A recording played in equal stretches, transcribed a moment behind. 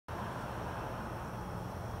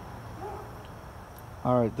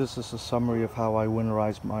Alright, this is a summary of how I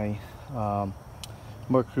winterized my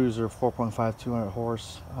Mercruiser 4.5 200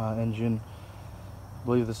 horse engine. I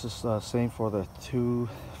believe this is same for the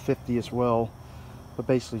 250 as well, but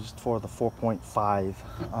basically just for the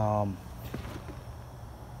 4.5.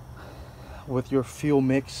 With your fuel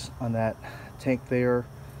mix on that tank there,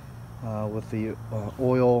 with the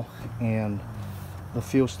oil and the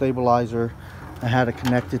fuel stabilizer, I had it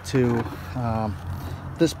connected to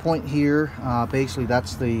this point here. Basically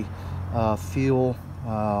that's the fuel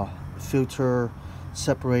filter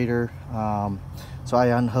separator. So I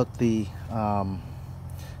unhooked the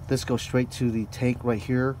this goes straight to the tank right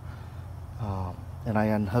here, and I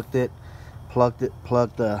unhooked it, plugged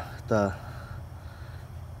the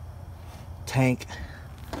tank,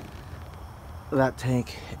 that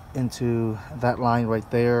tank into that line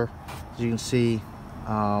right there. As you can see,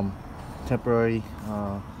 temporary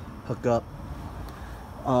hookup.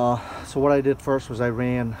 So what I did first was I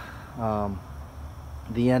ran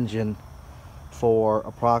the engine for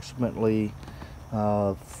approximately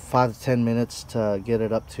 5 to 10 minutes to get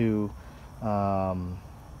it up to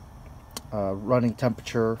running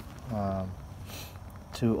temperature,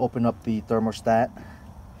 to open up the thermostat.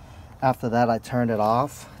 After that, I turned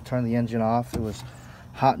the engine off. It was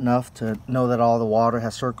hot enough to know that all the water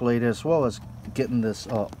has circulated, as well as getting this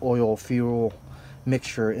oil fuel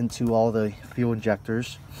mixture into all the fuel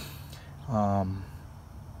injectors. I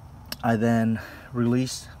then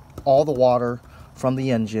released all the water from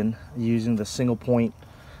the engine using the single point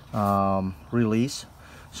release.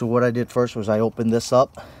 So what I did first was I opened this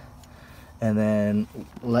up and then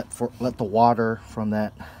let the water from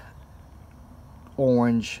that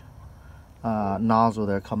orange nozzle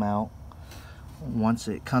there come out. Once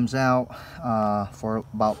it comes out for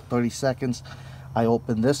about 30 seconds, I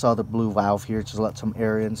open this other blue valve here to let some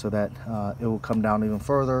air in so that it will come down even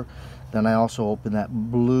further. Then I also open that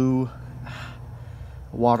blue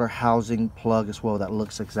water housing plug as well that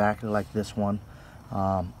looks exactly like this one,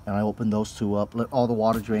 and I open those two up, let all the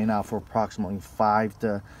water drain out for approximately 5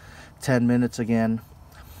 to 10 minutes again.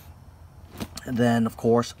 And then of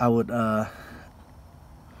course I would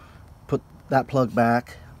put that plug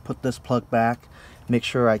back, put this plug back, make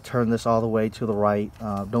sure I turn this all the way to the right.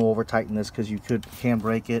 Don't over tighten this because you can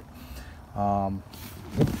break it. I'll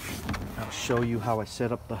show you how I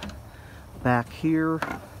set up the back here.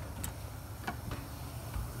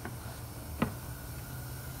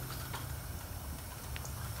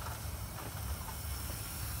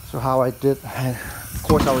 So how I did, of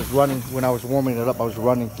course I was running, when I was warming it up, I was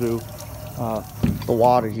running through the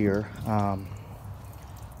water here,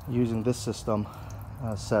 using this system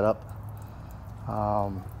setup.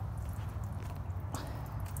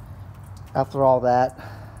 After all that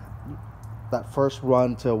first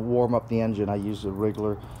run to warm up the engine, I used a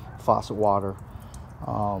regular faucet water.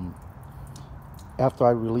 After I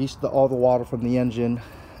released all the water from the engine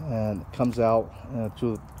and it comes out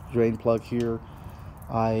to the drain plug here,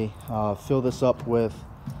 I fill this up with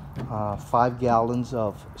 5 gallons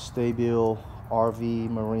of Sta-Bil RV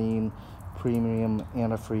Marine Premium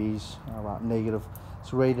Antifreeze, about negative.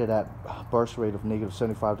 It's rated at burst rate of negative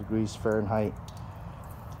 75 degrees Fahrenheit.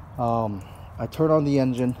 I turn on the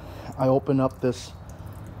engine. I open up this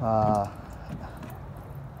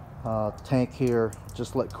tank here,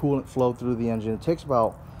 just let coolant flow through the engine. It takes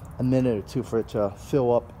about a minute or two for it to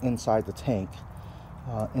fill up inside the tank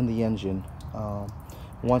in the engine.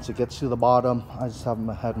 Once it gets to the bottom, I just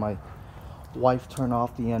had my wife turn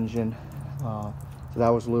off the engine. So that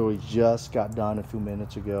was literally just got done a few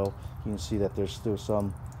minutes ago. You can see that there's still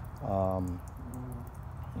some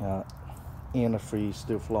antifreeze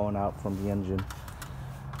still flowing out from the engine.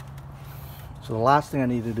 So the last thing I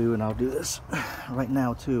need to do, and I'll do this right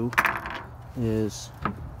now too, is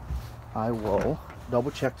I will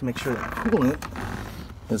double check to make sure that coolant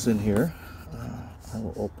is in here. I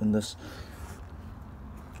will open this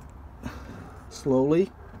slowly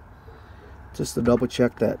just to double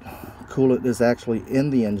check that coolant is actually in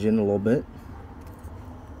the engine a little bit.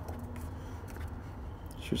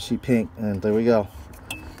 Should see pink, and there we go.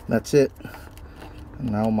 That's it.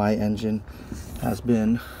 And now my engine has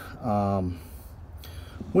been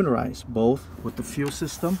winterized, both with the fuel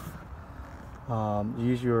system.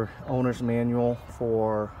 Use your owner's manual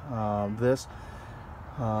for this.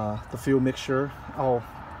 The fuel mixture, I'll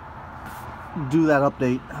do that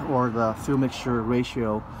update, or the fuel mixture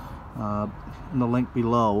ratio, in the link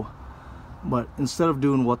below. But instead of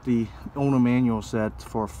doing what the owner manual said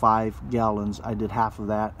for 5 gallons, I did half of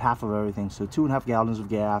that, half of everything. So 2.5 gallons of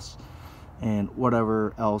gas and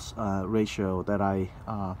whatever else ratio that I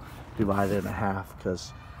divided in half,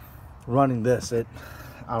 because running this,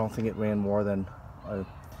 I don't think it ran more than a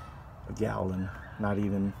gallon, not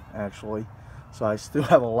even actually. So I still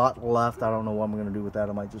have a lot left. I don't know what I'm going to do with that.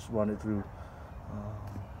 I might just run it through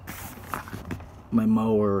my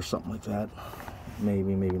mower or something like that.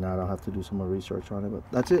 Maybe not. I'll have to do some more research on it, but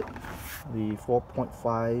that's it. The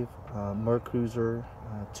 4.5 Mercruiser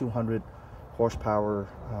 200 horsepower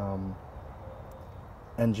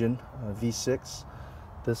engine, V6.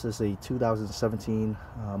 This is a 2017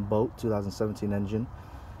 boat, 2017 engine.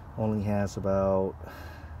 Only has about,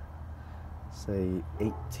 say,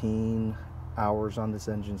 18 hours on this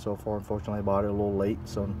engine so far. Unfortunately, I bought it a little late,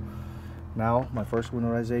 so now my first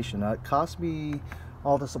winterization. It cost me,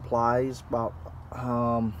 all the supplies, about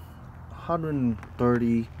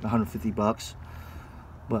 130 150 bucks,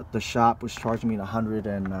 but the shop was charging me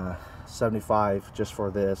 175 just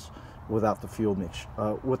for this, without the fuel mix,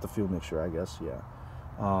 with the fuel mixture, I guess. Yeah,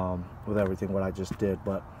 with everything what I just did.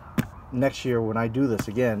 But next year when I do this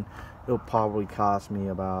again, it'll probably cost me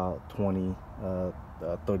about 20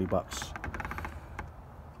 30 bucks.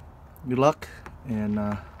 Good luck, and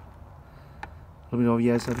let me know if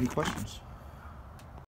you guys have any questions.